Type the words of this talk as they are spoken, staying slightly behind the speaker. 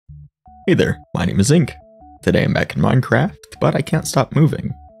Hey there, my name is Ink. Today I'm back in Minecraft, but I can't stop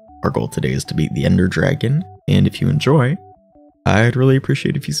moving. Our goal today is to beat the Ender Dragon, and if you enjoy, I'd really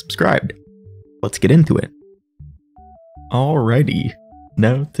appreciate if you subscribed. Let's get into it. Alrighty,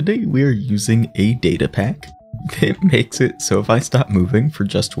 now today we are using a Datapack. It makes it so if I stop moving for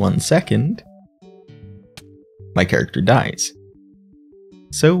just 1 second, my character dies.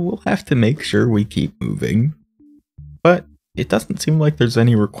 So we'll have to make sure we keep moving, but it doesn't seem like there's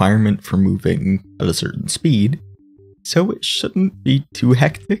any requirement for moving at a certain speed, so it shouldn't be too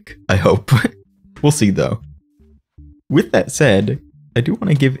hectic, I hope. We'll see though. With that said, I do want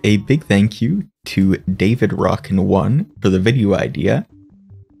to give a big thank you to David Rockin1 for the video idea,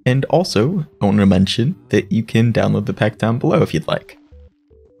 and also I want to mention that you can download the pack down below if you'd like.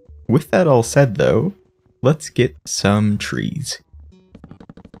 With that all said though, let's get some trees.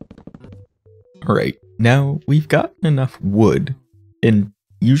 Alright, now we've gotten enough wood, and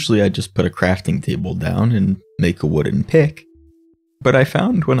usually I just put a crafting table down and make a wooden pick, but I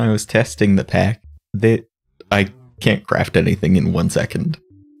found when I was testing the pack that I can't craft anything in 1 second.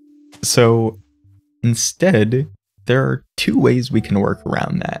 So instead, there are 2 ways we can work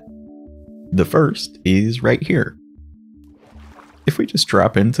around that. The first is right here. If we just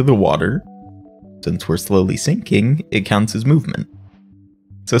drop into the water, since we're slowly sinking, it counts as movement.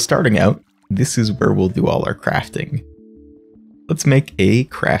 So starting out, this is where we'll do all our crafting. Let's make a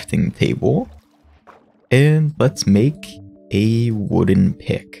crafting table, and let's make a wooden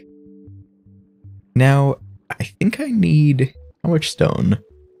pick. Now, I think I need, how much stone?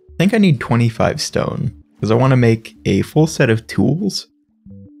 I think I need 25 stone, because I want to make a full set of tools,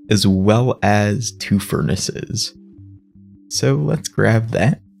 as well as 2 furnaces. So let's grab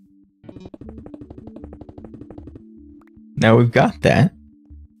that. Now we've got that.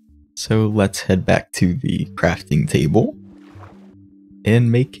 So let's head back to the crafting table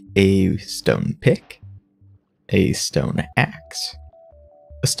and make a stone pick, a stone axe,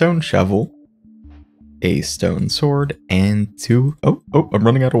 a stone shovel, a stone sword, and 2, oh, I'm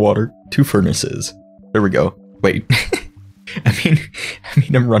running out of water, 2 furnaces. There we go. Wait, I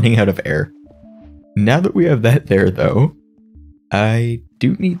mean I'm running out of air. Now that we have that there though, I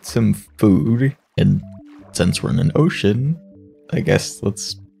do need some food, and since we're in an ocean, I guess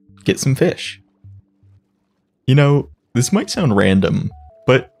let's get some fish. You know, this might sound random,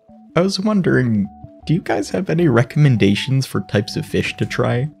 but I was wondering, do you guys have any recommendations for types of fish to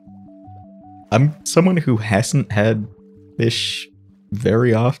try? I'm someone who hasn't had fish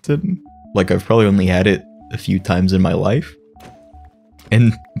very often. Like, I've probably only had it a few times in my life.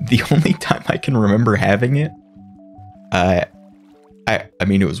 And the only time I can remember having it, I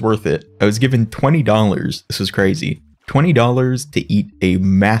mean, it was worth it. I was given $20. This was crazy. $20 to eat a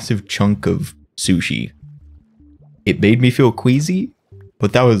massive chunk of sushi. It made me feel queasy,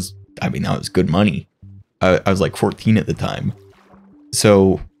 but that was, I mean, that was good money. I was like 14 at the time.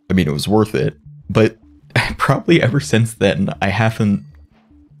 So, I mean, it was worth it. But probably ever since then, I don't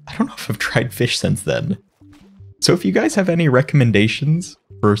know if I've tried fish since then. So if you guys have any recommendations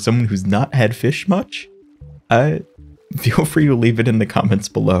for someone who's not had fish much, feel free to leave it in the comments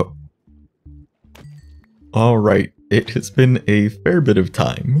below. Alright, it has been a fair bit of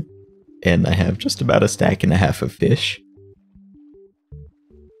time, and I have just about a stack and a half of fish.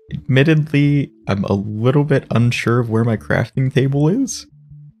 Admittedly, I'm a little bit unsure of where my crafting table is.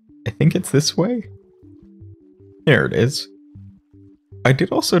 I think it's this way. There it is. I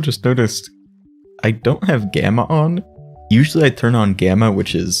did also just notice I don't have gamma on. Usually I turn on gamma,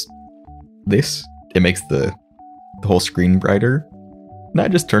 which is this. It makes the whole screen brighter. And I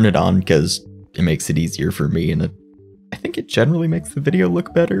just turn it on because it makes it easier for me, and I think it generally makes the video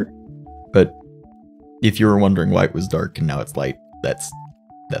look better. But if you were wondering why it was dark and now it's light, that's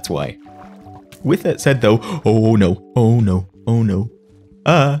why. With that said though, oh no,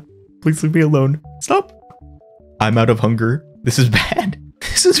 please leave me alone. Stop! I'm out of hunger. This is bad.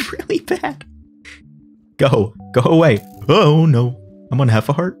 This is really bad. Go away. Oh no, I'm on half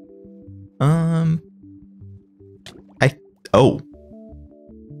a heart. Oh.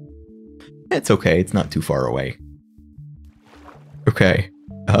 It's okay, it's not too far away. Okay,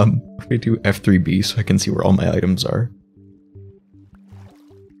 let me do F3B so I can see where all my items are.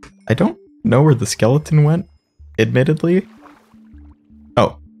 I don't know where the skeleton went, admittedly.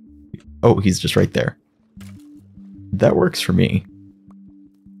 Oh, he's just right there. That works for me.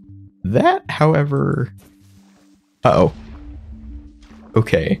 That, however... Uh-oh.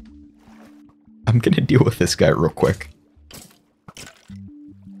 Okay. I'm gonna deal with this guy real quick.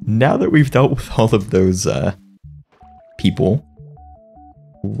 Now that we've dealt with all of those, people,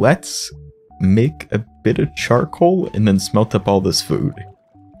 let's make a bit of charcoal and then smelt up all this food.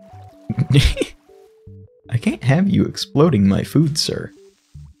 I can't have you exploding my food, sir.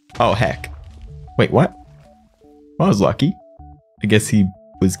 Oh, heck. Wait, what? Well, I was lucky. I guess he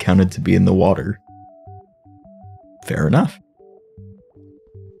was counted to be in the water. Fair enough.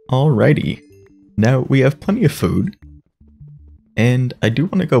 Alrighty. Now, we have plenty of food. And I do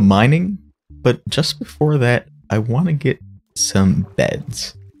want to go mining, but just before that, I want to get some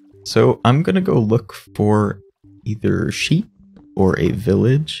beds. So I'm going to go look for either sheep or a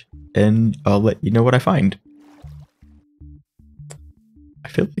village, and I'll let you know what I find. I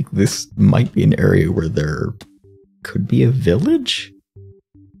feel like this might be an area where there could be a village?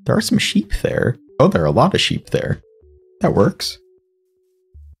 There are some sheep there. Oh, there are a lot of sheep there. That works.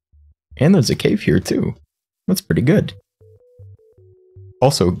 And there's a cave here too. That's pretty good.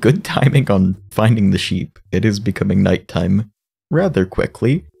 Also, good timing on finding the sheep. It is becoming nighttime rather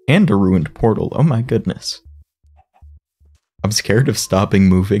quickly, and a ruined portal. Oh my goodness. I'm scared of stopping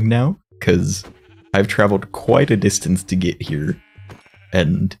moving now, because I've traveled quite a distance to get here,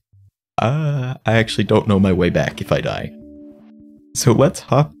 and I actually don't know my way back if I die. So let's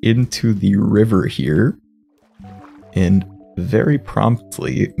hop into the river here, and very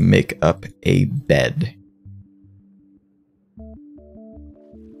promptly make up a bed.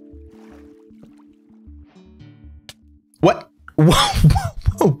 What? Whoa,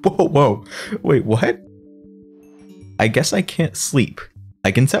 whoa, whoa, whoa. Wait, what? I guess I can't sleep. I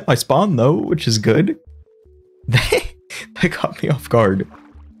can set my spawn though, which is good. That got me off guard.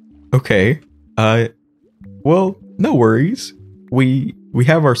 Okay. Well, no worries. We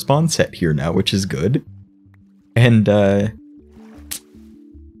have our spawn set here now, which is good. And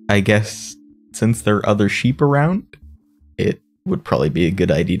I guess since there are other sheep around, it would probably be a good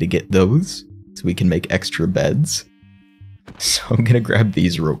idea to get those so we can make extra beds. So I'm gonna grab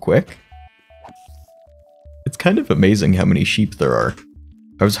these real quick. It's kind of amazing how many sheep there are.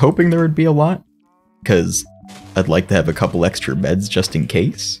 I was hoping there would be a lot, because I'd like to have a couple extra beds just in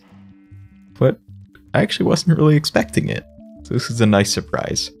case. But I actually wasn't really expecting it, so this is a nice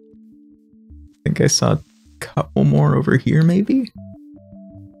surprise. I think I saw a couple more over here, maybe?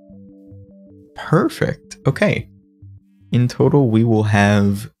 Perfect. Okay. In total, we will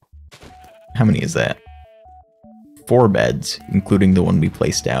have... How many is that? 4 beds, including the one we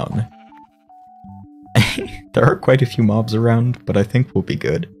placed down. There are quite a few mobs around, but I think we'll be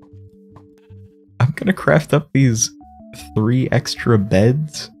good. I'm gonna craft up these 3 extra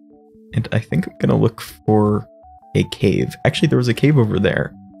beds, and I think I'm gonna look for a cave. Actually, there was a cave over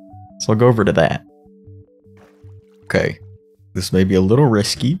there, so I'll go over to that. Okay, this may be a little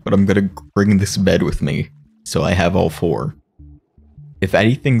risky, but I'm gonna bring this bed with me, so I have all 4. If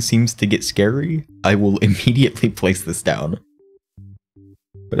anything seems to get scary, I will immediately place this down.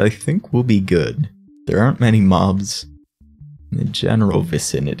 But I think we'll be good. There aren't many mobs in the general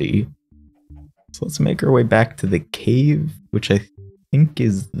vicinity. So let's make our way back to the cave, which I think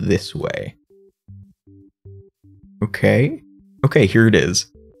is this way. Okay. Okay, here it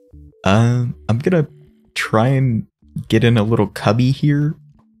is. I'm gonna try and get in a little cubby here,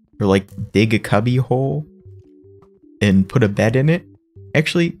 or like dig a cubby hole and put a bed in it.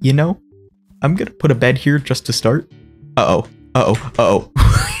 Actually, you know, I'm gonna put a bed here just to start. Uh-oh. Uh-oh. Uh-oh.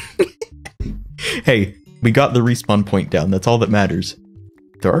 Hey, we got the respawn point down. That's all that matters.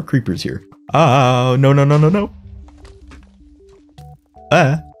 There are creepers here. Oh, no, no, no, no, no.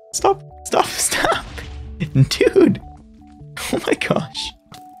 Stop. Stop. Stop. Dude. Oh my gosh.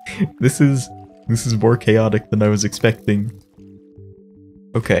 This is more chaotic than I was expecting.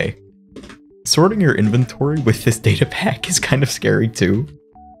 Okay. Sorting your inventory with this data pack is kind of scary too,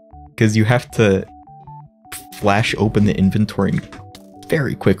 because you have to flash open the inventory and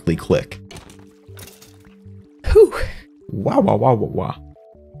very quickly click. Whew. Wow, wow, wow, wow, wow.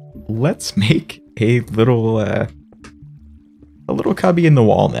 Let's make a little cubby in the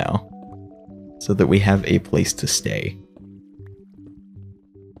wall now, so that we have a place to stay.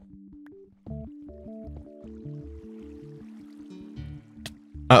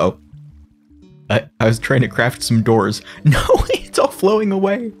 Uh-oh. I was trying to craft some doors. No, it's all flowing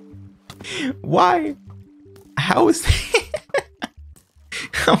away. Why? How is that?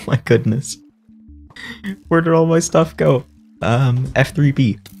 Oh my goodness. Where did all my stuff go?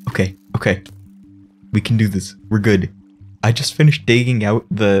 F3B. Okay, okay. We can do this. We're good. I just finished digging out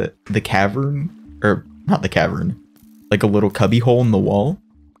the cavern, or not the cavern, like a little cubby hole in the wall.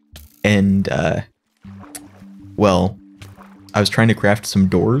 And, well, I was trying to craft some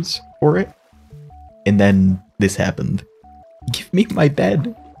doors for it. And then this happened. Give me my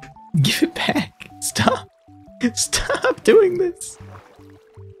bed. Give it back. Stop. Stop doing this.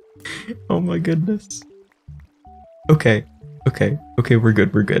 Oh my goodness. Okay. Okay. Okay, we're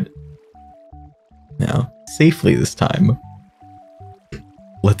good. We're good. now. Safely this time.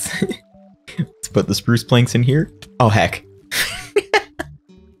 Let's put the spruce planks in here. Oh, heck.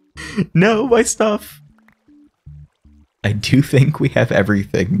 No, my stuff. I do think we have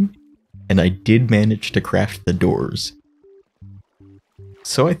everything. And I did manage to craft the doors.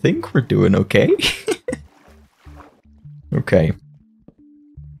 So I think we're doing okay. Okay.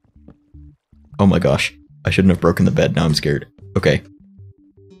 Oh my gosh. I shouldn't have broken the bed. Now I'm scared. Okay.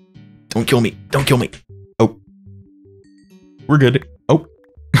 Don't kill me. Don't kill me. Oh. We're good. Oh.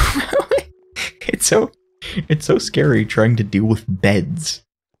 It's so scary trying to deal with beds.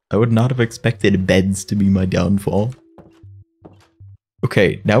 I would not have expected beds to be my downfall.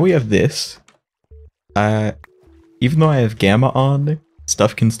 Okay, now we have this. Even though I have gamma on,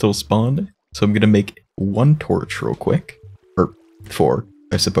 stuff can still spawn. So I'm gonna make 1 torch real quick. Or 4,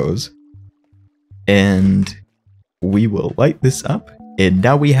 I suppose. And we will light this up. And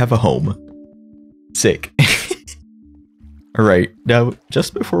now we have a home. Sick. Alright, now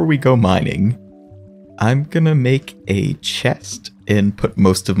just before we go mining, I'm gonna make a chest and put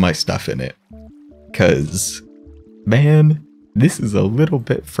most of my stuff in it. 'Cause, man, this is a little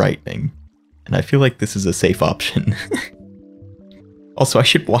bit frightening. And I feel like this is a safe option. Also, I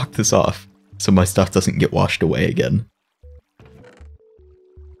should block this off so my stuff doesn't get washed away again.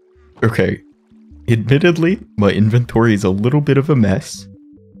 Okay. Admittedly, my inventory is a little bit of a mess.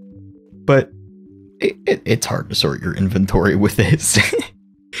 But it's hard to sort your inventory with this.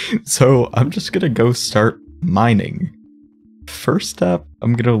 So I'm just gonna go start mining. First up,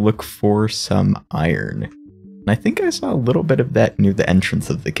 I'm gonna look for some iron. And I think I saw a little bit of that near the entrance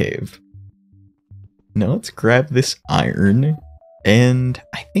of the cave. Now let's grab this iron. And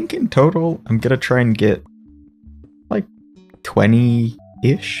I think in total, I'm gonna try and get like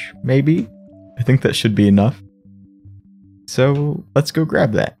 20-ish, maybe? I think that should be enough. So let's go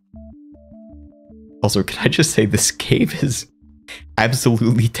grab that. Also, can I just say this cave is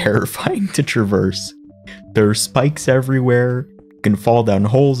absolutely terrifying to traverse. There are spikes everywhere. You can fall down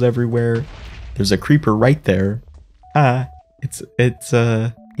holes everywhere. There's a creeper right there. It's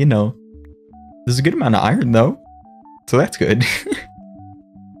you know, there's a good amount of iron though. So that's good.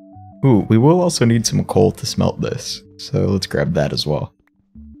 Ooh, we will also need some coal to smelt this. So let's grab that as well.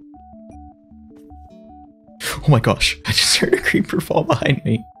 Oh my gosh, I just heard a creeper fall behind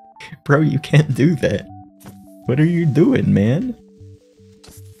me. Bro, you can't do that. What are you doing, man?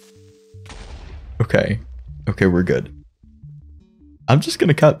 Okay. Okay, we're good. I'm just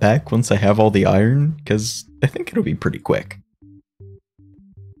gonna cut back once I have all the iron, because I think it'll be pretty quick.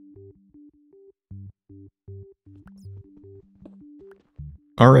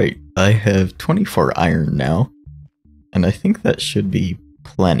 Alright, I have 24 iron now, and I think that should be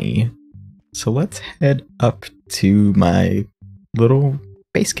plenty. So let's head up to my little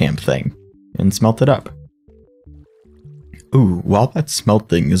base camp thing and smelt it up. Ooh, while that's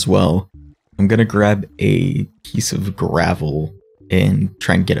smelting as well, I'm gonna grab a piece of gravel and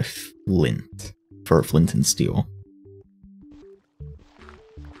try and get a flint for a flint and steel.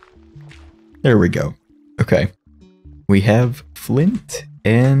 There we go. Okay. We have flint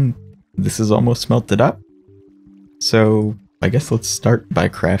and this is almost smelted up. So I guess let's start by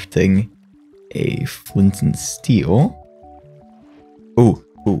crafting a flint and steel. Ooh,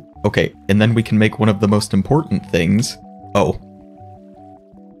 okay. And then we can make one of the most important things. Oh.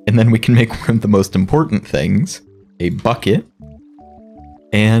 And then we can make one of the most important things, a bucket.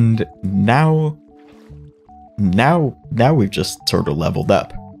 And now we've just sort of leveled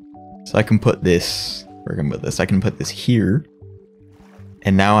up. So I can put this, where can I put this? I can put this here.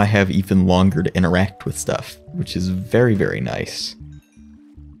 And now I have even longer to interact with stuff, which is very, very nice.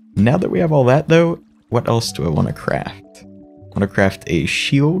 Now that we have all that though, what else do I want to craft? I want to craft a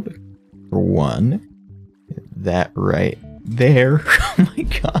shield for one. That right there. Oh my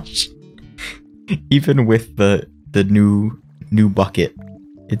gosh. Even with the new bucket,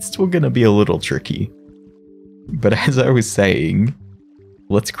 it's still gonna be a little tricky. But as I was saying,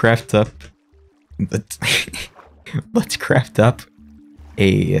 let's craft up let's craft up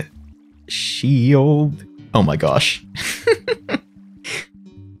a shield. Oh my gosh.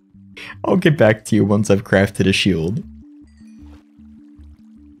 I'll get back to you once I've crafted a shield.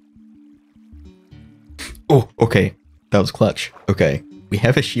 Oh, okay. That was clutch. Okay, we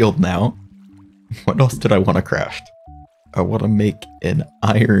have a shield now. What else did I want to craft? I want to make an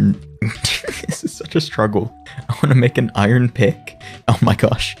iron... This is such a struggle. I want to make an iron pick. Oh my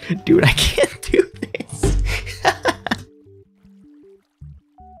gosh. Dude, I can't do this.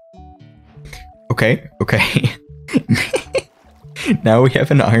 Okay. Now we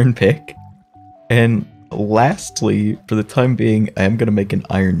have an iron pick. And lastly, for the time being, I am going to make an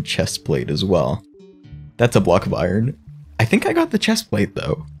iron chest plate as well. That's a block of iron. I think I got the chest plate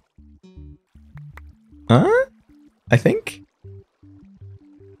though. Huh? I think?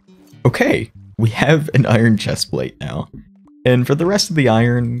 Okay, we have an iron chest plate now. And for the rest of the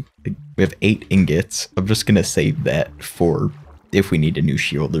iron, we have 8 ingots. I'm just gonna save that for if we need a new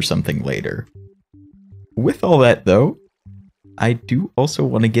shield or something later. With all that though, I do also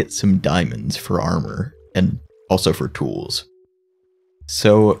want to get some diamonds for armor and also for tools.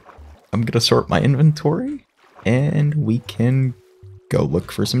 So I'm gonna sort my inventory and we can go look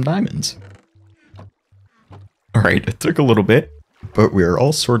for some diamonds. Alright, it took a little bit, but we're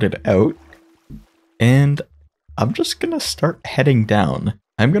all sorted out. And I'm just gonna start heading down.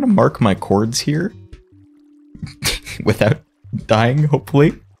 I'm gonna mark my Coords here without dying,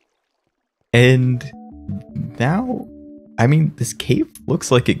 hopefully. And now, I mean, this cave looks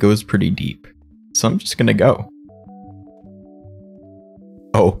like it goes pretty deep. So I'm just gonna go.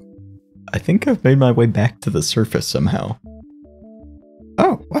 Oh, I think I've made my way back to the surface somehow.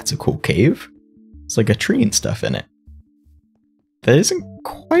 Oh, that's a cool cave. It's like a tree and stuff in it. That isn't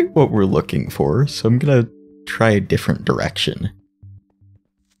quite what we're looking for, so I'm gonna try a different direction.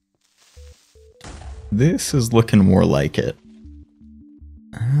 This is looking more like it.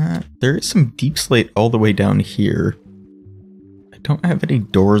 There is some deep slate all the way down here. I don't have any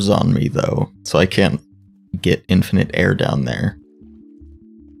doors on me though, so I can't get infinite air down there.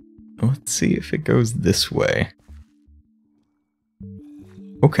 Let's see if it goes this way.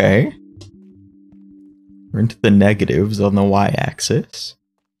 Okay. We're into the negatives on the y-axis.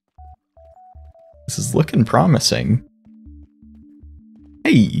 This is looking promising.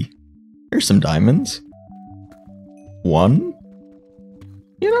 Hey, here's some diamonds. 1.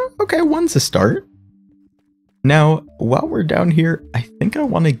 You know, okay, 1's a start. Now, while we're down here, I think I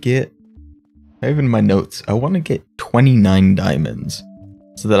want to get, I have in my notes, I want to get 29 diamonds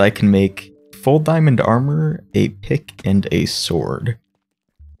so that I can make full diamond armor, a pick, and a sword.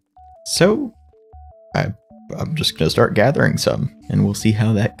 So, I'm just going to start gathering some, and we'll see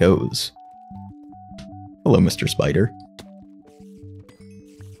how that goes. Hello, Mr. Spider.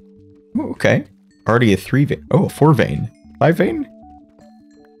 Oh, okay. Already a 3 vein. Oh, a 4 vein. 5 vein?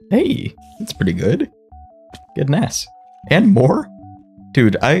 Hey, that's pretty good. Goodness. And more?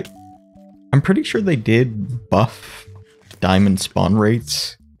 Dude, I'm pretty sure they did buff diamond spawn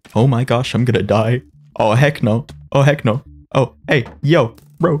rates. Oh my gosh, I'm gonna die. Oh, heck no. Oh, heck no. Oh, hey, yo,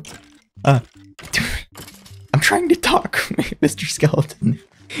 bro. I'm trying to talk, Mr. Skeleton.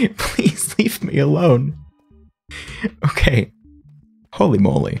 Please leave me alone. Okay. Holy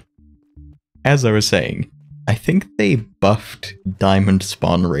moly. As I was saying, I think they buffed diamond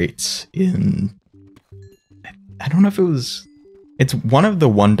spawn rates in... I don't know if it was... It's one of the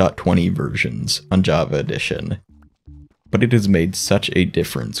 1.20 versions on Java Edition. But it has made such a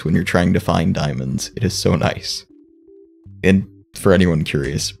difference when you're trying to find diamonds. It is so nice. And for anyone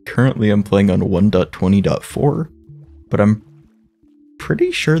curious, currently I'm playing on 1.20.4, but I'm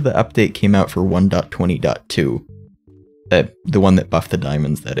pretty sure the update came out for 1.20.2. The one that buffed the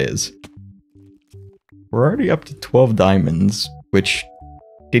diamonds, that is. We're already up to 12 diamonds, which...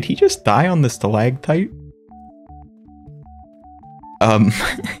 Did he just die on the stalactite?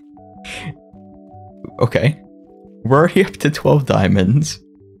 Okay. We're already up to 12 diamonds,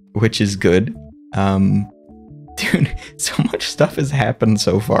 which is good. Dude, so much stuff has happened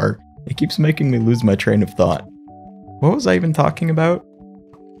so far. It keeps making me lose my train of thought. What was I even talking about?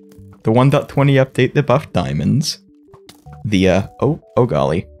 The 1.20 update that buffed diamonds. The, oh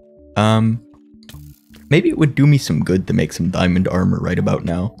golly. Maybe it would do me some good to make some diamond armor right about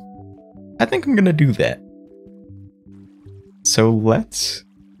now. I think I'm gonna do that. So let's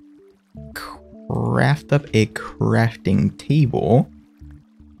craft up a crafting table.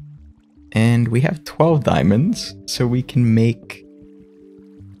 And we have 12 diamonds, so we can make...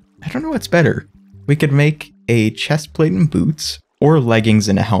 I don't know what's better. We could make a chest plate and boots, or leggings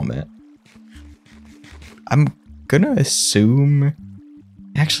and a helmet. I'm gonna assume...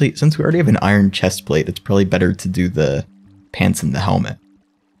 Actually, since we already have an iron chest plate, it's probably better to do the pants and the helmet.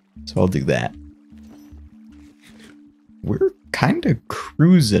 So I'll do that. We're kind of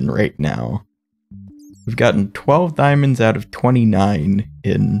cruising right now. We've gotten 12 diamonds out of 29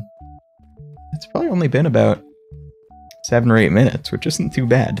 in... It's probably only been about 7 or 8 minutes, which isn't too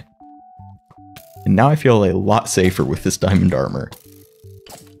bad. And now I feel a lot safer with this diamond armor.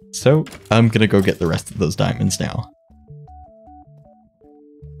 So, I'm gonna go get the rest of those diamonds now.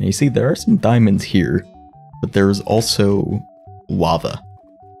 Now you see, there are some diamonds here, but there's also lava.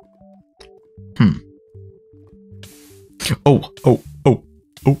 Oh.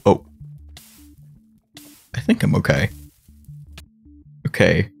 I think I'm okay.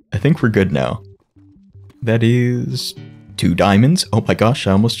 Okay, I think we're good now. That is 2 diamonds. Oh my gosh,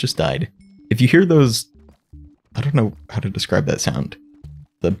 I almost just died. If you hear those, I don't know how to describe that sound.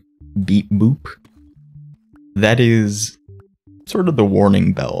 The beep boop. That is sort of the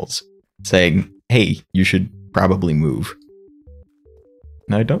warning bells saying, hey, you should probably move.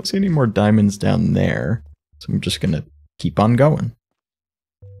 Now I don't see any more diamonds down there, so I'm just gonna keep on going.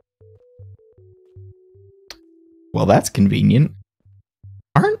 Well, that's convenient.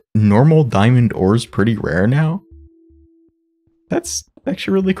 Aren't normal diamond ores pretty rare now? That's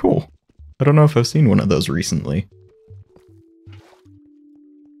actually really cool. I don't know if I've seen one of those recently.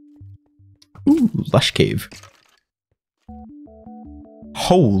 Ooh, lush cave.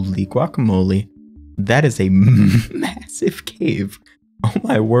 Holy guacamole. That is a massive cave. Oh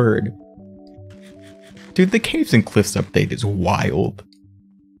my word. Dude, the Caves and Cliffs update is wild.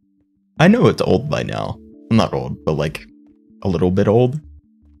 I know it's old by now. I'm not old, but like a little bit old.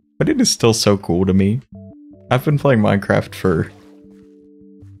 But it is still so cool to me. I've been playing Minecraft for,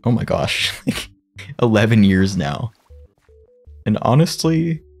 oh my gosh, like 11 years now. And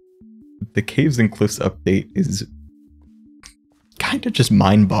honestly, the Caves and Cliffs update is kind of just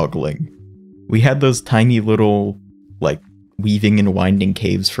mind-boggling. We had those tiny little, like, weaving and winding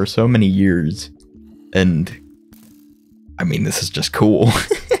caves for so many years. And, I mean, this is just cool.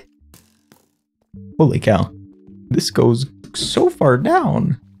 Holy cow. This goes so far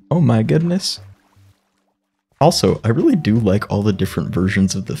down. Oh my goodness. Also, I really do like all the different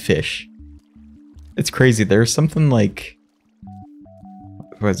versions of the fish. It's crazy. There's something like,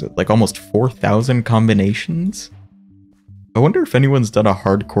 what is it, like almost 4,000 combinations? I wonder if anyone's done a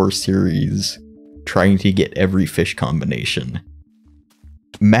hardcore series trying to get every fish combination.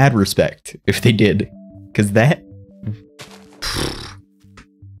 Mad respect if they did, because that's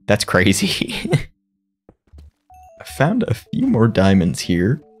crazy. I found a few more diamonds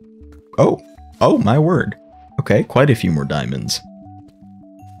here. Oh my word. Okay, quite a few more diamonds.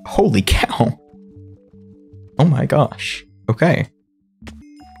 Holy cow. Oh my gosh. Okay.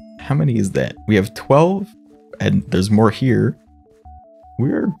 How many is that? We have 12, and there's more here.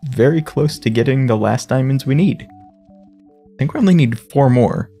 We're very close to getting the last diamonds we need. I think we only need 4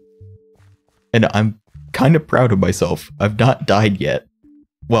 more. And I'm kind of proud of myself. I've not died yet.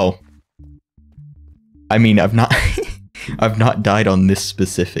 Well, I mean, I've not I've not died on this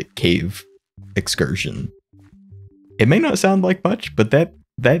specific cave excursion. It may not sound like much, but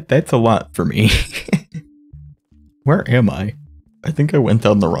that's a lot for me. Where am I? I think I went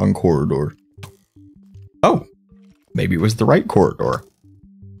down the wrong corridor. Oh, maybe it was the right corridor.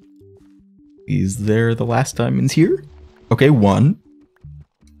 Is there the last diamonds here? Okay, 1,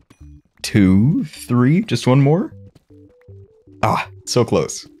 2, 3, just 1 more. Ah, so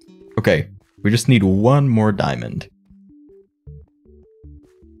close. Okay, we just need 1 more diamond.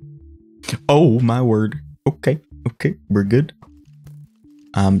 Oh my word. Okay, we're good.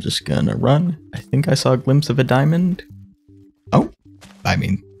 I'm just gonna run. I think I saw a glimpse of a diamond. Oh, I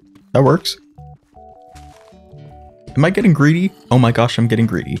mean, that works. Am I getting greedy? Oh my gosh, I'm getting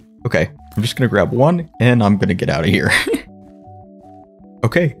greedy. Okay, I'm just gonna grab 1 and I'm gonna get out of here.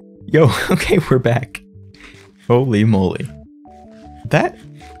 Okay, yo, okay, we're back. Holy moly.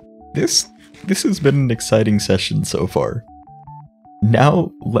 This has been an exciting session so far.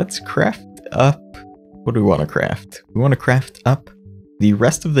 Now, let's craft up... What do we want to craft? We want to craft up the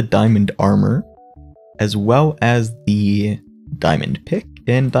rest of the diamond armor, as well as the diamond pick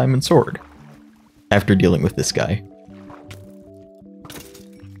and diamond sword, after dealing with this guy.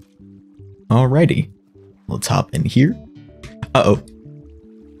 Alrighty, let's hop in here. Uh-oh.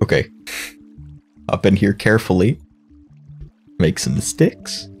 Okay. Hop in here carefully. Make some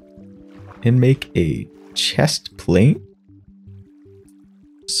sticks. And make a chest plate.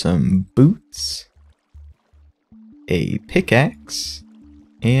 Some boots. A pickaxe.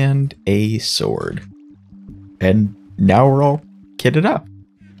 And a sword. And now we're all kitted up.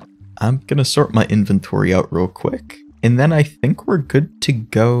 I'm gonna sort my inventory out real quick. And then I think we're good to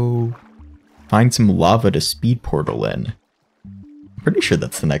go find some lava to speed portal in. I'm pretty sure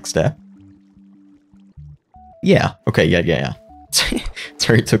that's the next step. Yeah, okay, yeah.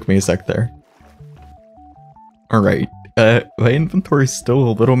 Sorry, it took me a sec there. Alright, my inventory's still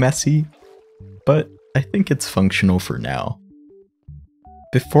a little messy, but I think it's functional for now.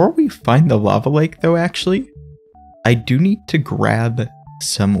 Before we find the lava lake though, actually, I do need to grab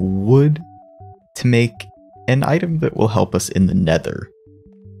some wood to make an item that will help us in the nether.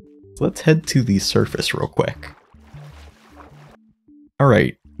 So let's head to the surface real quick.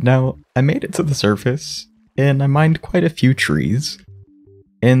 Alright, now I made it to the surface, and I mined quite a few trees.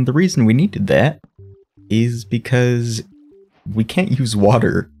 And the reason we needed that is because we can't use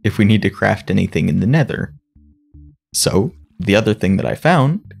water if we need to craft anything in the nether. So, the other thing that I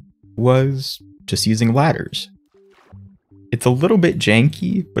found was just using ladders. It's a little bit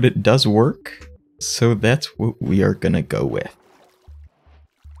janky, but it does work, so that's what we are gonna go with.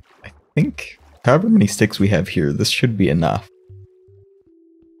 I think, however many sticks we have here, this should be enough.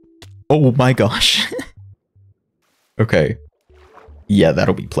 Oh my gosh. Okay. Yeah,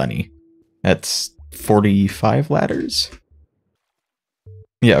 that'll be plenty. That's 45 ladders?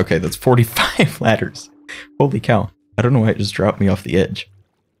 Yeah, okay, that's 45 ladders. Holy cow. I don't know why it just dropped me off the edge.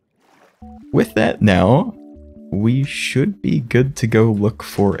 With that now, we should be good to go look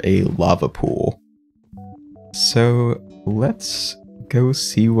for a lava pool. So let's go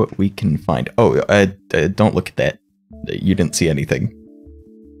see what we can find. Oh, don't look at that. You didn't see anything.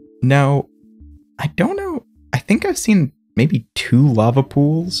 Now, I don't know. I think I've seen maybe 2 lava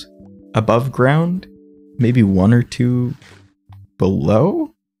pools above ground. Maybe 1 or 2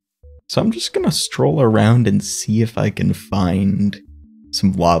 below. So I'm just gonna stroll around and see if I can find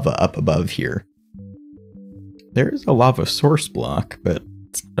some lava up above here. There is a lava source block, but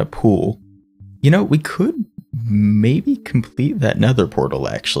it's not a pool. You know, we could maybe complete that nether portal,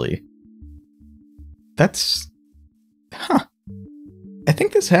 actually. That's... Huh. I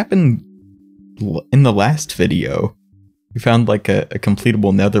think this happened in the last video. We found like a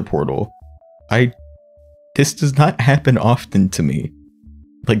completable nether portal. This does not happen often to me.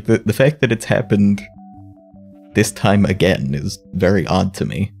 Like, the fact that it's happened this time again is very odd to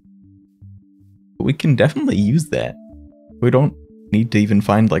me. But we can definitely use that. We don't need to even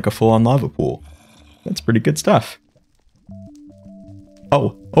find like a full-on lava pool. That's pretty good stuff.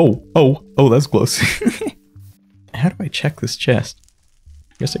 Oh, that's close. How do I check this chest?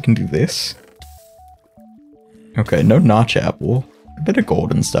 I guess I can do this. Okay, no notch apple. A bit of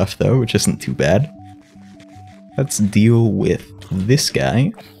gold and stuff though, which isn't too bad. Let's deal with this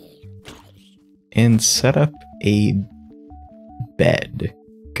guy and set up a bed,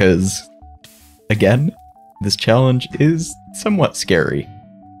 because again, this challenge is somewhat scary.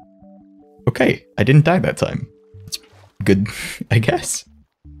 Okay, I didn't die that time. That's good, I guess.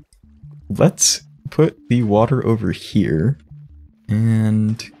 Let's put the water over here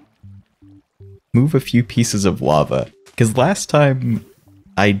and move a few pieces of lava, because last time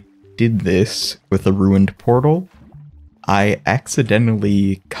I did this with a ruined portal, I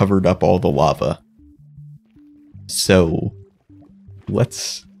accidentally covered up all the lava. So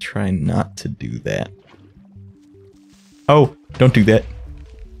let's try not to do that. Oh, don't do that.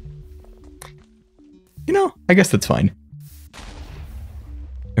 You know, I guess that's fine.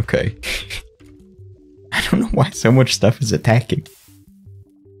 Okay. I don't know why so much stuff is attacking.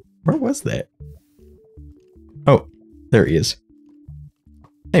 Where was that? Oh, there he is.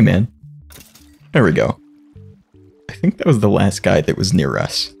 Hey man. There we go. I think that was the last guy that was near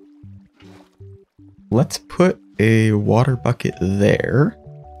us. Let's put a water bucket there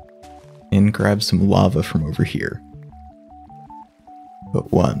and grab some lava from over here.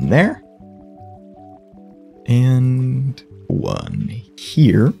 Put one there. And one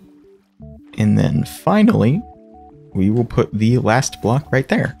here. And then finally, we will put the last block right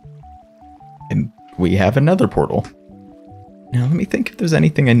there. And we have another portal. Now let me think if there's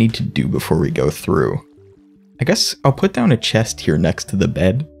anything I need to do before we go through. I guess I'll put down a chest here next to the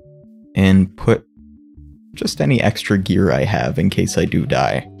bed and put just any extra gear I have in case I do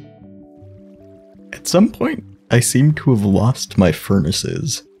die. At some point, I seem to have lost my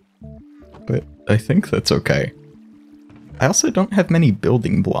furnaces, but I think that's okay. I also don't have many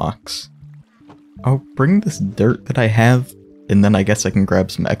building blocks. I'll bring this dirt that I have, and then I guess I can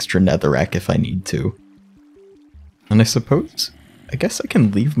grab some extra netherrack if I need to. And I guess I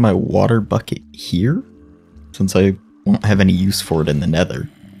can leave my water bucket here, since I won't have any use for it in the nether.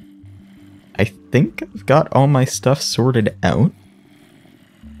 I think I've got all my stuff sorted out,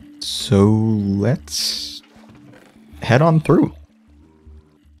 so let's head on through.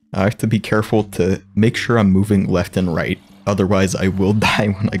 I have to be careful to make sure I'm moving left and right, otherwise I will die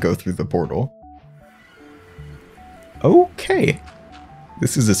when I go through the portal. Okay,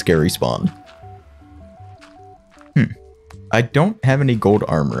 this is a scary spawn. I don't have any gold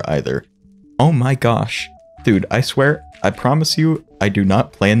armor either. Oh my gosh. Dude, I swear, I promise you, I do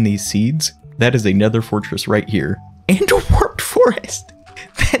not plant these seeds. That is a nether fortress right here. And a warped forest!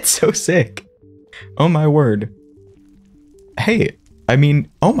 That's so sick. Oh my word. Hey, I mean,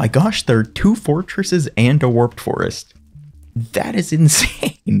 oh my gosh, there are 2 fortresses and a warped forest. That is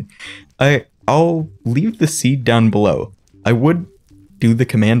insane. I'll leave the seed down below. I would do the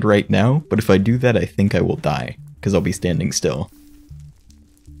command right now, but if I do that, I think I will die, because I'll be standing still.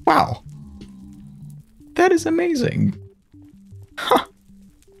 Wow. That is amazing. Huh.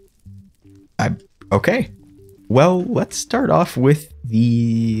 Okay. Well, let's start off with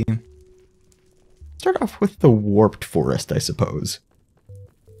the warped forest, I suppose.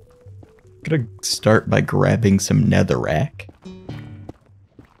 Gonna start by grabbing some netherrack.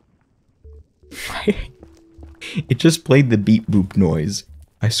 It just played the beep boop noise.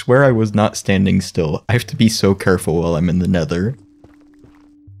 I swear I was not standing still. I have to be so careful while I'm in the nether.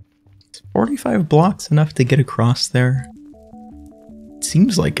 Is 45 blocks enough to get across there? It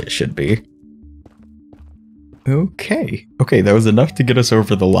seems like it should be. Okay. Okay, that was enough to get us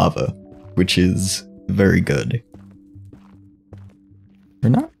over the lava, which is very good. We're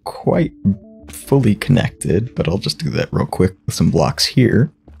not quite fully connected, but I'll just do that real quick with some blocks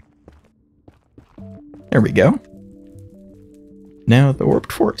here. There we go. Now, the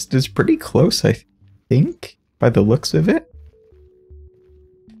warped forest is pretty close, I think, by the looks of it.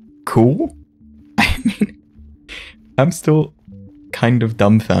 Cool. I mean, I'm still kind of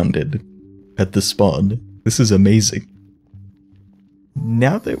dumbfounded at the spawn. This is amazing.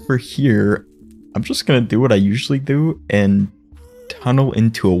 Now that we're here, I'm just gonna do what I usually do and tunnel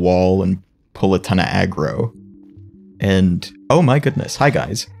into a wall and pull a ton of aggro. And, oh my goodness, hi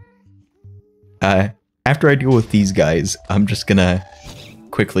guys. After I deal with these guys, I'm just gonna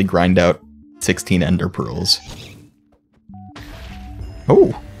quickly grind out 16 ender pearls.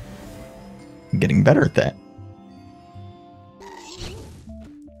 Oh! I'm getting better at that.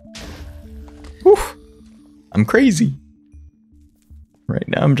 Whew! I'm crazy! Right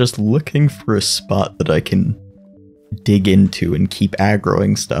now I'm just looking for a spot that I can dig into and keep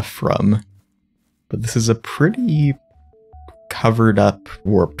aggroing stuff from. But this is a pretty covered up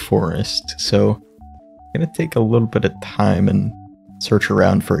warped forest, so I'm gonna take a little bit of time and search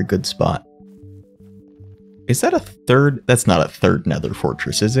around for a good spot. Is that a third? That's not a third nether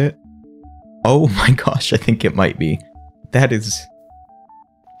fortress, is it? Oh my gosh, I think it might be. That is...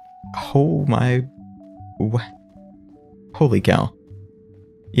 Oh my... Holy cow.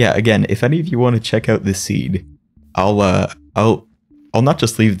 Yeah, again, if any of you want to check out this seed, I'll not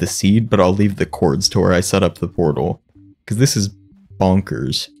just leave the seed, but I'll leave the Coords to where I set up the portal. Because this is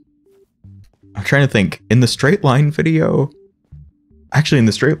bonkers. I'm trying to think. In the straight line video... Actually, in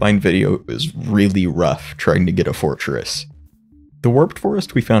the straight line video, it was really rough trying to get a fortress. The warped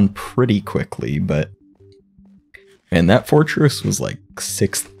forest we found pretty quickly, but... Man, that fortress was like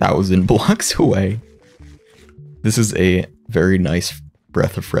 6,000 blocks away. This is a very nice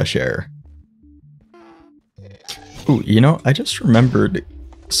breath of fresh air. Ooh, you know, I just remembered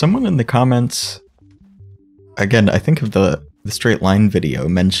someone in the comments, again, I think of the straight line video,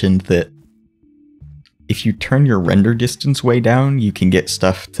 mentioned that if you turn your render distance way down, you can get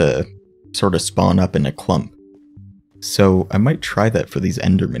stuff to sort of spawn up in a clump. So I might try that for these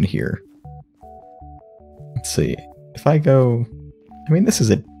endermen here. Let's see. If I go... I mean, this is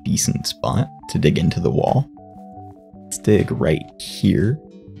a decent spot to dig into the wall. Let's dig right here.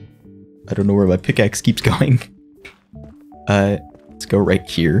 I don't know where my pickaxe keeps going. Let's go right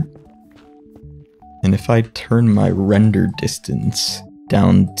here. And if I turn my render distance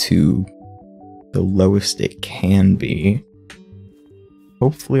down to the lowest it can be,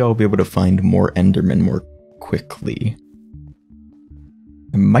 hopefully I'll be able to find more endermen more quickly.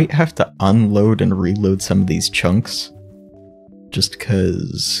 I might have to unload and reload some of these chunks, just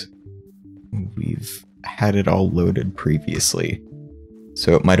because we've had it all loaded previously.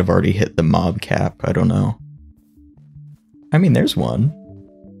 So it might have already hit the mob cap, I don't know. I mean, there's one.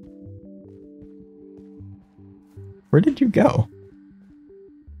 Where did you go?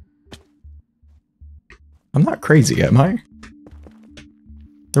 I'm not crazy, am I?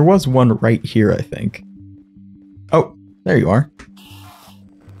 There was one right here, I think. Oh, there you are.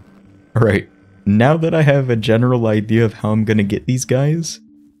 Alright, now that I have a general idea of how I'm gonna get these guys,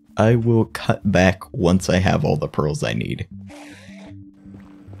 I will cut back once I have all the pearls I need.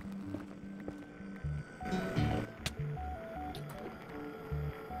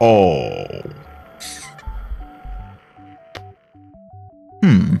 Oh.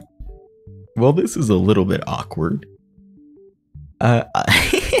 Well, this is a little bit awkward.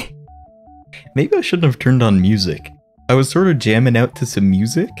 Maybe I shouldn't have turned on music. I was sort of jamming out to some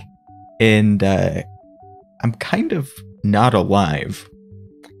music, and I'm kind of not alive.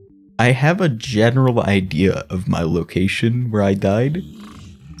 I have a general idea of my location where I died,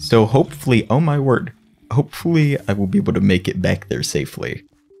 so hopefully, oh my word, hopefully I will be able to make it back there safely.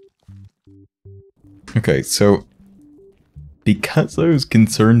 Okay, so because I was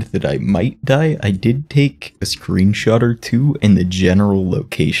concerned that I might die, I did take a screenshot or two in the general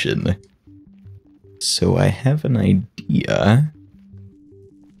location. So I have an idea.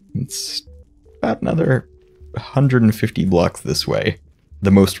 It's about another 150 blocks this way.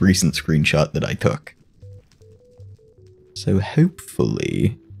 The most recent screenshot that I took. So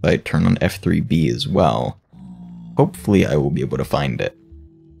hopefully, if I turn on F3B as well, hopefully I will be able to find it.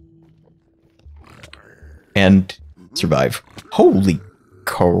 And survive. Holy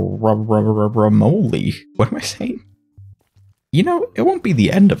moly. What am I saying? You know, it won't be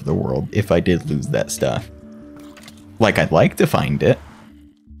the end of the world if I did lose that stuff. Like, I'd like to find it,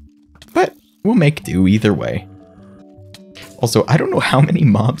 but we'll make do either way. Also, I don't know how many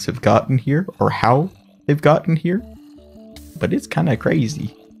mobs have gotten here or how they've gotten here, but it's kind of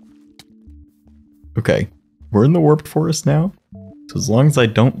crazy. Okay, we're in the warped forest now, so as long as I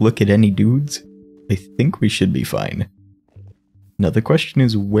don't look at any dudes, I think we should be fine. Now the question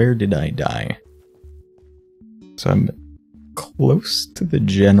is, where did I die? So I'm close to the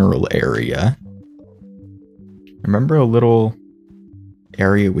general area. Remember a little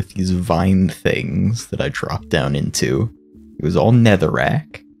area with these vine things that I dropped down into? It was all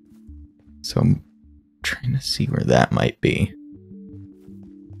netherrack. So I'm trying to see where that might be.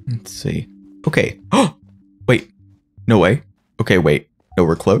 Let's see. Okay. Oh! Wait. No way. Okay, wait. No,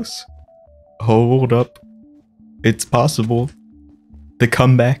 we're close. Hold up. It's possible. The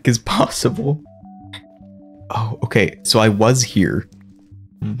comeback is possible. Oh, okay. So I was here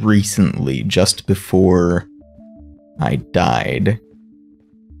recently, just before I died.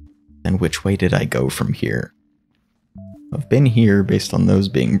 And which way did I go from here? I've been here based on those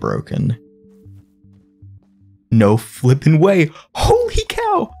being broken. No flippin' way! Holy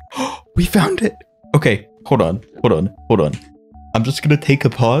cow! We found it! Okay, hold on. I'm just gonna take a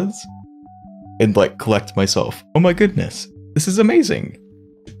pause and like collect myself. Oh my goodness, this is amazing.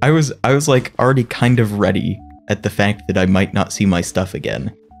 I was like already kind of ready at the fact that I might not see my stuff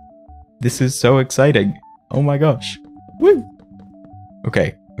again. This is so exciting. Oh my gosh. Woo!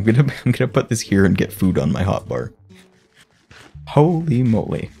 Okay, I'm gonna put this here and get food on my hotbar. Holy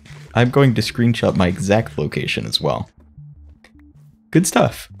moly. I'm going to screenshot my exact location as well. Good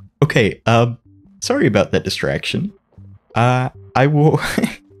stuff. Okay, sorry about that distraction. I will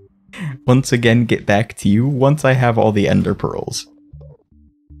once again get back to you once I have all the ender pearls.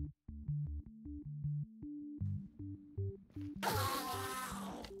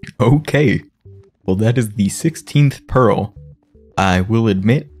 Okay, well that is the 16th pearl. I will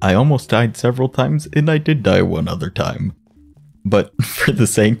admit, I almost died several times, and I did die one other time. But for the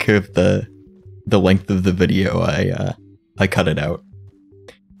sake of the length of the video, I cut it out.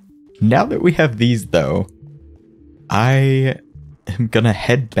 Now that we have these though, I am gonna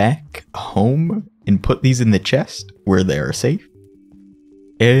head back home and put these in the chest where they are safe.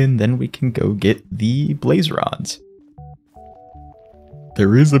 And then we can go get the blaze rods.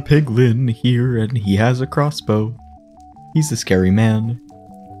 There is a piglin here and he has a crossbow. He's a scary man.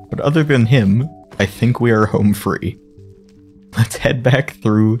 But other than him, I think we are home free. Let's head back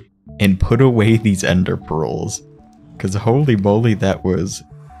through and put away these ender pearls. Cause holy moly, that was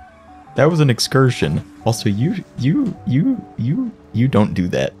an excursion. Also, you don't do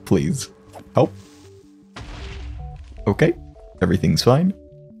that, please. Help. Okay, everything's fine.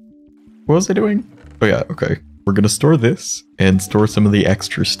 What was I doing? Oh yeah, okay. We're gonna store this and store some of the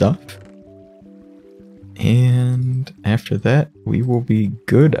extra stuff. And after that, we will be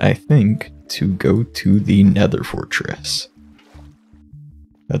good, I think, to go to the Nether Fortress.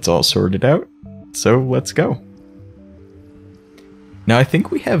 That's all sorted out, so let's go. Now I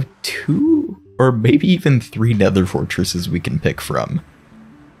think we have 2 or maybe even 3 Nether Fortresses we can pick from.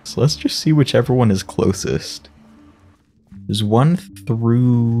 So let's just see whichever one is closest. There's one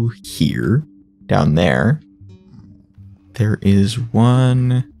through here, down there. There is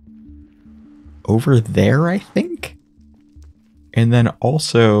one over there, I think? And then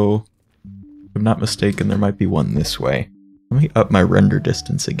also, if I'm not mistaken, there might be one this way. Let me up my render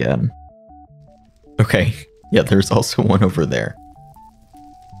distance again. Okay, yeah, there's also one over there.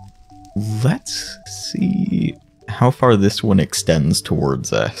 Let's see how far this one extends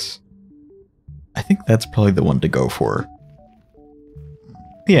towards us. I think that's probably the one to go for.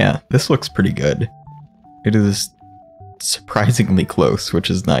 Yeah, this looks pretty good. It is surprisingly close, which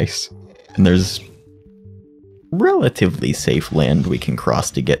is nice. And there's relatively safe land we can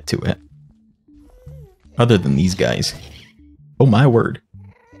cross to get to it. Other than these guys. Oh my word.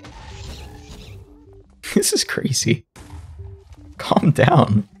 This is crazy. Calm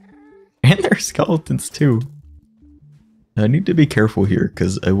down. And there are skeletons too. I need to be careful here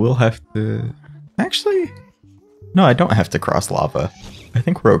because I will have to... Actually, no, I don't have to cross lava. I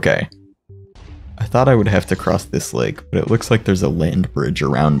think we're okay. I thought I would have to cross this lake, but it looks like there's a land bridge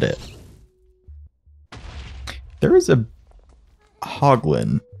around it. There is a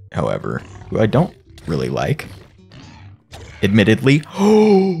hoglin, however, who I don't really like. Admittedly.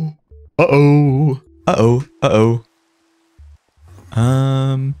 Oh! Uh-oh! Uh-oh! Uh-oh!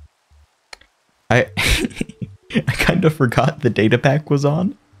 I I kind of forgot the Datapack was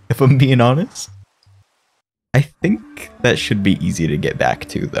on, if I'm being honest. I think that should be easy to get back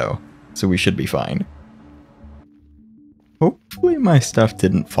to, though, so we should be fine. Hopefully my stuff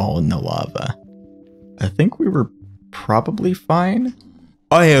didn't fall in the lava. I think we were probably fine.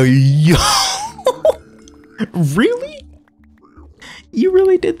 Oh, yo! Really? You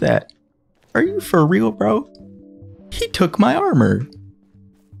really did that? Are you for real, bro? He took my armor.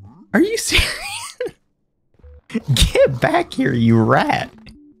 Are you serious? Get back here, you rat.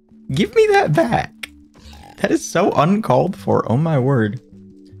 Give me that back. That is so uncalled for. Oh my word.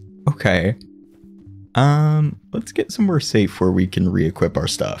 Okay. Let's get somewhere safe where we can re-equip our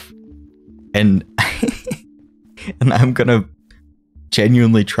stuff. And and I'm gonna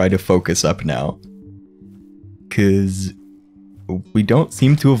genuinely try to focus up now. 'Cause we don't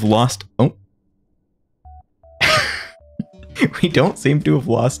seem to have lost... Oh. We don't seem to have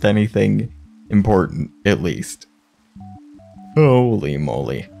lost anything important, at least. Holy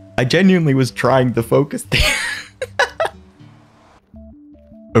moly. I genuinely was trying to focus there.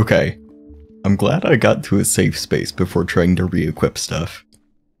 Okay. I'm glad I got to a safe space before trying to re-equip stuff.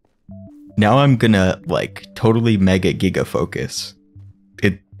 Now I'm gonna, like, totally mega giga focus.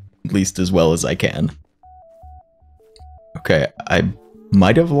 At least as well as I can. Okay, I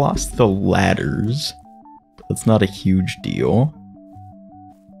might have lost the ladders. But that's not a huge deal.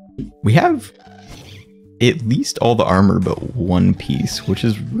 We have at least all the armor but one piece, which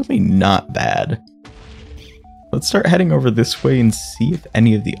is really not bad. Let's start heading over this way and see if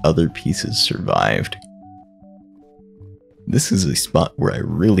any of the other pieces survived. This is a spot where I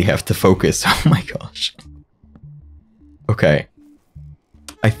really have to focus. Oh my gosh. Okay.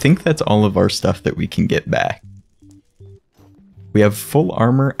 I think that's all of our stuff that we can get back. We have full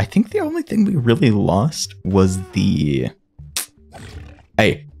armor. I think the only thing we really lost was the...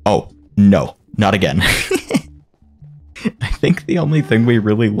 Hey, oh, no, not again. I think the only thing we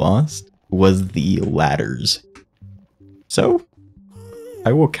really lost was the ladders. So,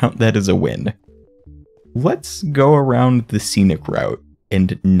 I will count that as a win. Let's go around the scenic route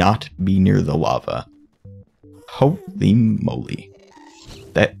and not be near the lava. Holy moly.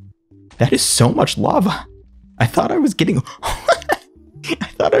 That is so much lava. I thought I was getting... I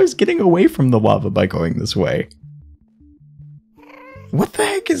thought I was getting away from the lava by going this way. What the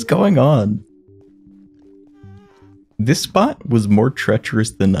heck is going on? This spot was more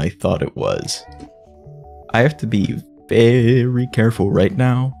treacherous than I thought it was. I have to be very careful right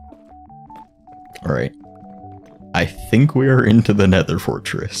now. Alright. I think we are into the Nether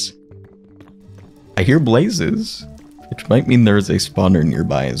Fortress. I hear blazes, which might mean there is a spawner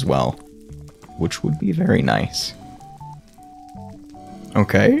nearby as well, which would be very nice.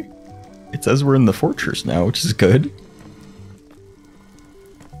 Okay. It says we're in the fortress now, which is good.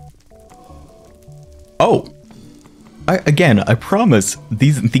 Oh! I promise,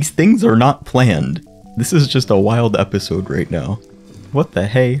 these things are not planned. This is just a wild episode right now. What the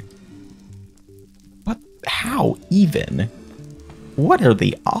hey? What? How even? What are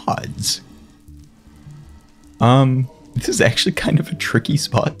the odds? This is actually kind of a tricky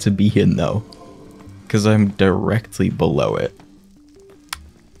spot to be in though, because I'm directly below it.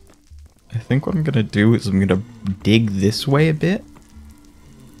 I think what I'm gonna do is I'm gonna dig this way a bit,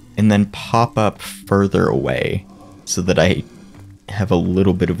 and then pop up further away, so that I have a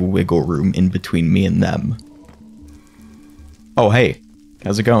little bit of wiggle room in between me and them. Oh, hey.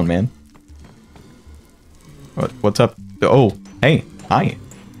 How's it going, man? What's up? Oh, hey. Hi.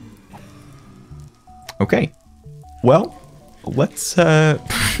 Okay. Well, let's,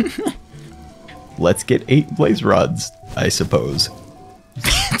 let's get 8 blaze rods, I suppose.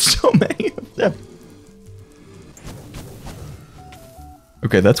 So many of them.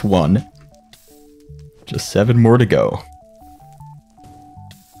 Okay, that's 1. Just 7 more to go.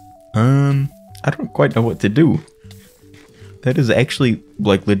 I don't quite know what to do. That is actually,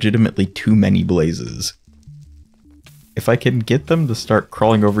 like, legitimately too many blazes. If I can get them to start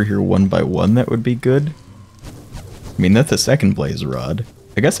crawling over here one by one, that would be good. I mean, that's a second blaze rod.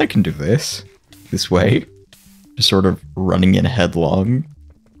 I guess I can do this. This way. Just sort of running in headlong.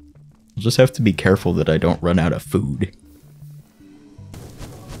 I'll just have to be careful that I don't run out of food.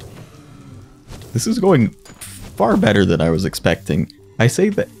 This is going far better than I was expecting. I say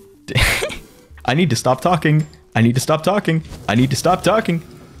that... I need to stop talking. I need to stop talking. I need to stop talking.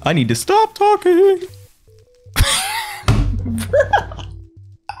 I need to stop talking.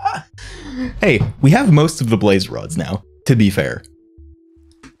 Hey, we have most of the blaze rods now, to be fair.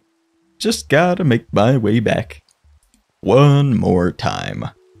 just gotta make my way back. One more time.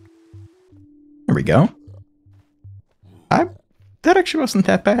 There we go. That actually wasn't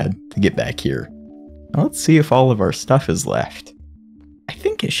that bad to get back here. Now let's see if all of our stuff is left. I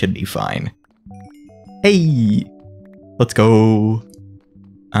think it should be fine. Hey! Let's go!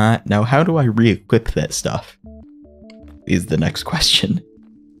 Now how do I re-equip that stuff? Is the next question.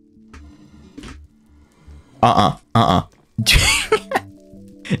 Now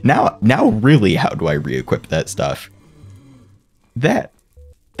really, how do I re-equip that stuff? That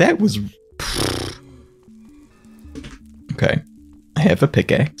was... Okay. I have a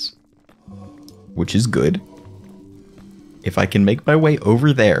pickaxe, which is good. If I can make my way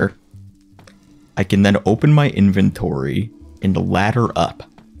over there, I can then open my inventory and ladder up,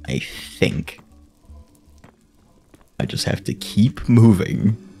 I think. I just have to keep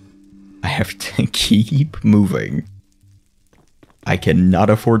moving. I have to keep moving. I cannot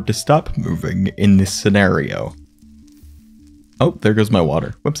afford to stop moving in this scenario. Oh, there goes my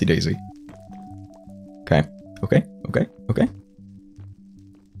water. Whoopsie daisy. Okay, okay, okay, okay.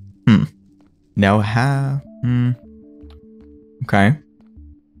 Now okay.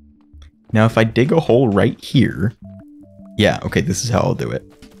 Now if I dig a hole right here... Yeah, okay, this is how I'll do it.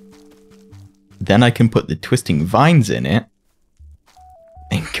 Then I can put the twisting vines in it.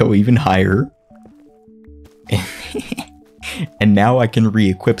 And go even higher. And now I can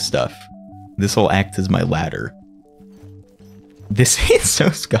re-equip stuff. This will act as my ladder. This is so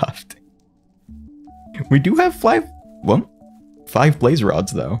scuffed. We do have 5 blaze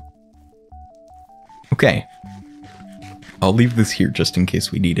rods though. Okay. I'll leave this here just in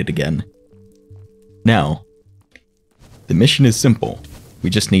case we need it again. Now, the mission is simple. We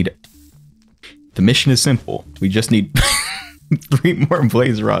just need... The mission is simple. We just need 3 more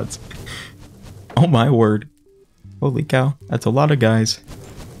blaze rods. Oh my word. Holy cow. That's a lot of guys.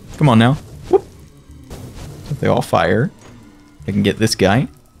 Come on now. Whoop. So they all fire. I can get this guy.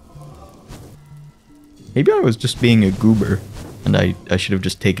 Maybe I was just being a goober. And I should have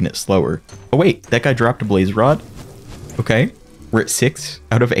just taken it slower. Oh wait, that guy dropped a blaze rod. Okay, we're at 6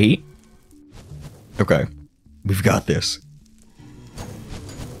 out of 8. Okay, we've got this.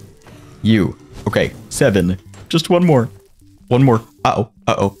 You. Okay, 7. Just one more. One more. Uh-oh,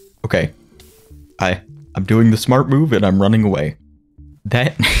 uh-oh. Okay. I'm doing the smart move and I'm running away.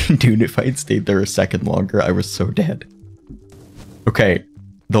 That, dude, if I had stayed there a second longer, I was so dead. Okay,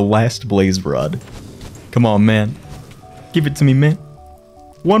 the last blaze rod. Come on, man. Give it to me, man.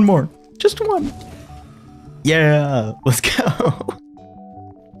 One more. Just one. Yeah, let's go.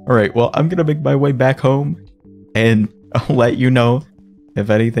 Alright, well, I'm gonna make my way back home, and I'll let you know if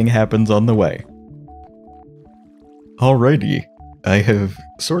anything happens on the way. Alrighty, I have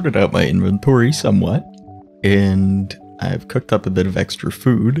sorted out my inventory somewhat, and I've cooked up a bit of extra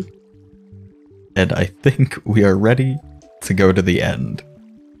food, and I think we are ready to go to the end.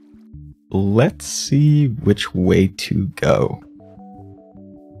 Let's see which way to go.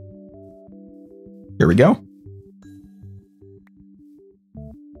 Here we go.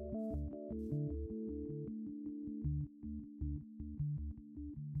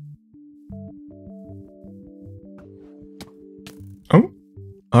 Oh,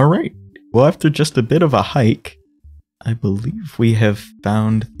 all right. Well, after just a bit of a hike, I believe we have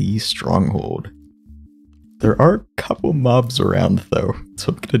found the stronghold. There are a couple mobs around though,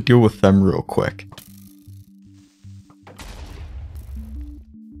 so I'm gonna deal with them real quick.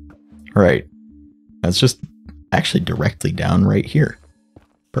 Alright, that's just actually directly down right here.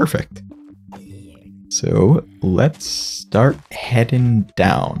 Perfect. So let's start heading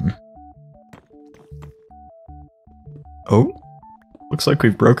down. Oh, looks like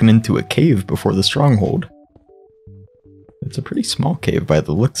we've broken into a cave before the stronghold. It's a pretty small cave by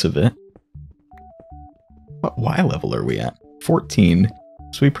the looks of it. What Y level are we at? 14.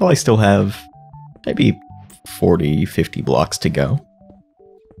 So we probably still have maybe 40, 50 blocks to go.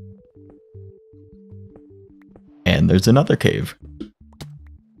 And there's another cave.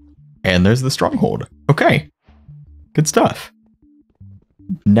 And there's the stronghold. Okay. Good stuff.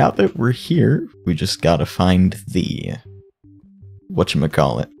 Now that we're here, we just gotta find the...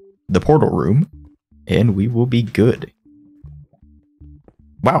 whatchamacallit? The portal room. And we will be good.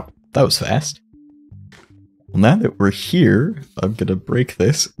 Wow, that was fast. Well, now that we're here, I'm gonna break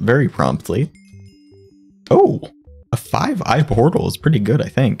this very promptly. Oh, a 5-eye portal is pretty good, I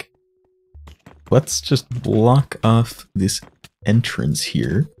think. Let's just block off this entrance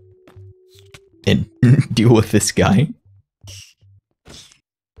here and deal with this guy.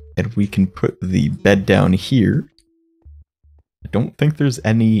 And we can put the bed down here. I don't think there's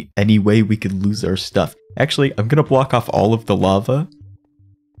any way we could lose our stuff. Actually, I'm gonna block off all of the lava.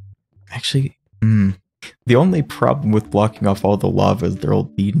 Actually, the only problem with blocking off all the lava is there'll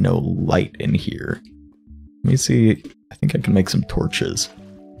be no light in here. Let me see. I think I can make some torches.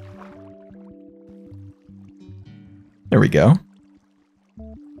 There we go.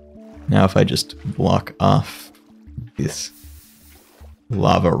 Now if I just block off this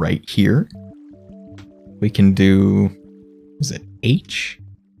lava right here, we can do, is it H?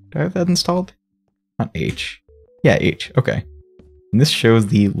 Do I have that installed? Not H. Yeah, H. Okay. And this shows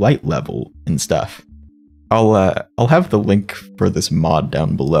the light level and stuff. I'll have the link for this mod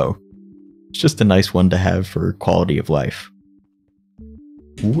down below. It's just a nice one to have for quality of life.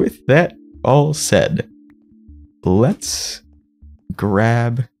 With that all said, let's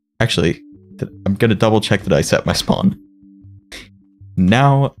grab... Actually, I'm gonna double check that I set my spawn.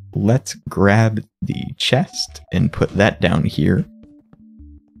 Now, let's grab the chest and put that down here.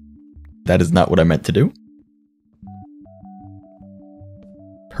 That is not what I meant to do.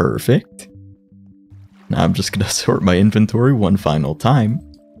 Perfect. Now I'm just gonna sort my inventory one final time.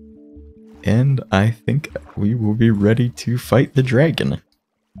 And I think we will be ready to fight the dragon.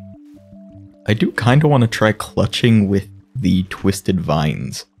 I do kind of want to try clutching with the twisted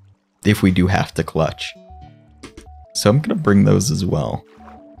vines, if we do have to clutch. So I'm going to bring those as well.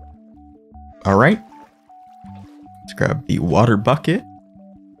 Alright. Let's grab the water bucket.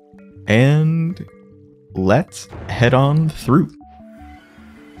 And let's head on through.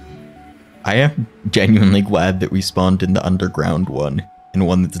 I am genuinely glad that we spawned in the underground one, and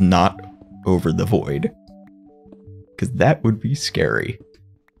one that's not over the void. Because that would be scary.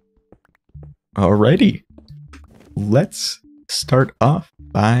 Alrighty. Let's start off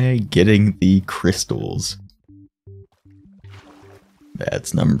by getting the crystals.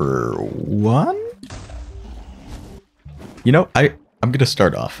 That's number 1? You know, I'm gonna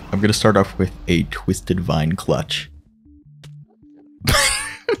start off. I'm gonna start off with a twisted vine clutch.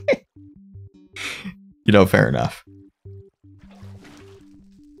 You know, fair enough.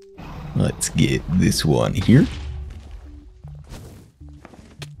 Let's get this one here.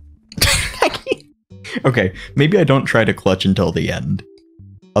 Okay, maybe I don't try to clutch until the end.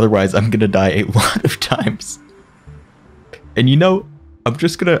 Otherwise, I'm gonna die a lot of times. And you know, I'm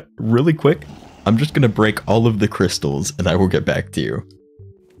just gonna, really quick, I'm just gonna break all of the crystals and I will get back to you.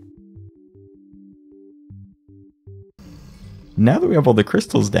 Now that we have all the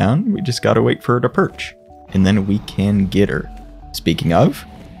crystals down, we just gotta wait for her to perch. And then we can get her. Speaking of,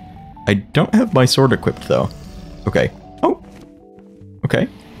 I don't have my sword equipped though. Okay. Oh. Okay.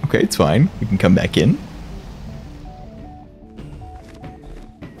 Okay, it's fine. We can come back in.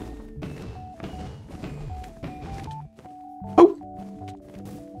 Oh.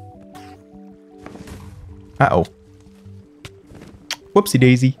 Uh-oh. Whoopsie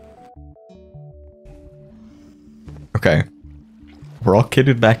daisy. Okay. We're all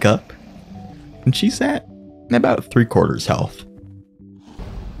kitted back up. And she's at about 3/4 health.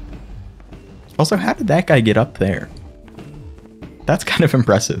 Also, how did that guy get up there? That's kind of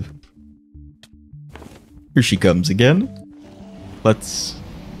impressive. Here she comes again. Let's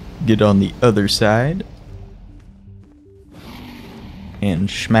get on the other side. And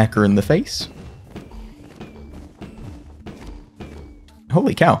smack her in the face.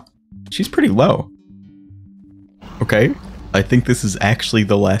 Holy cow. She's pretty low. Okay. I think this is actually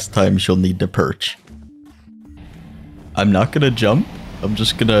the last time she'll need to perch. I'm not gonna jump. I'm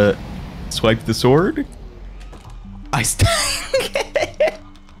just gonna swipe the sword. I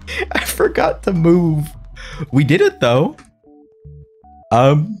forgot to move. We did it though.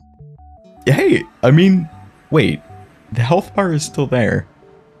 Hey, I mean, wait. The health bar is still there.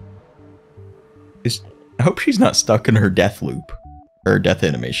 I hope she's not stuck in her death loop. Or death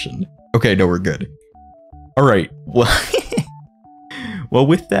animation. Okay, no, we're good. Alright, well, well,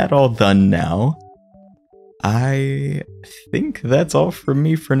 with that all done now, I think that's all from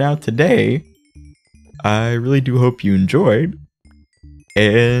me for now today. I really do hope you enjoyed,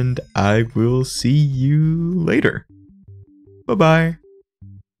 and I will see you later. Bye-bye.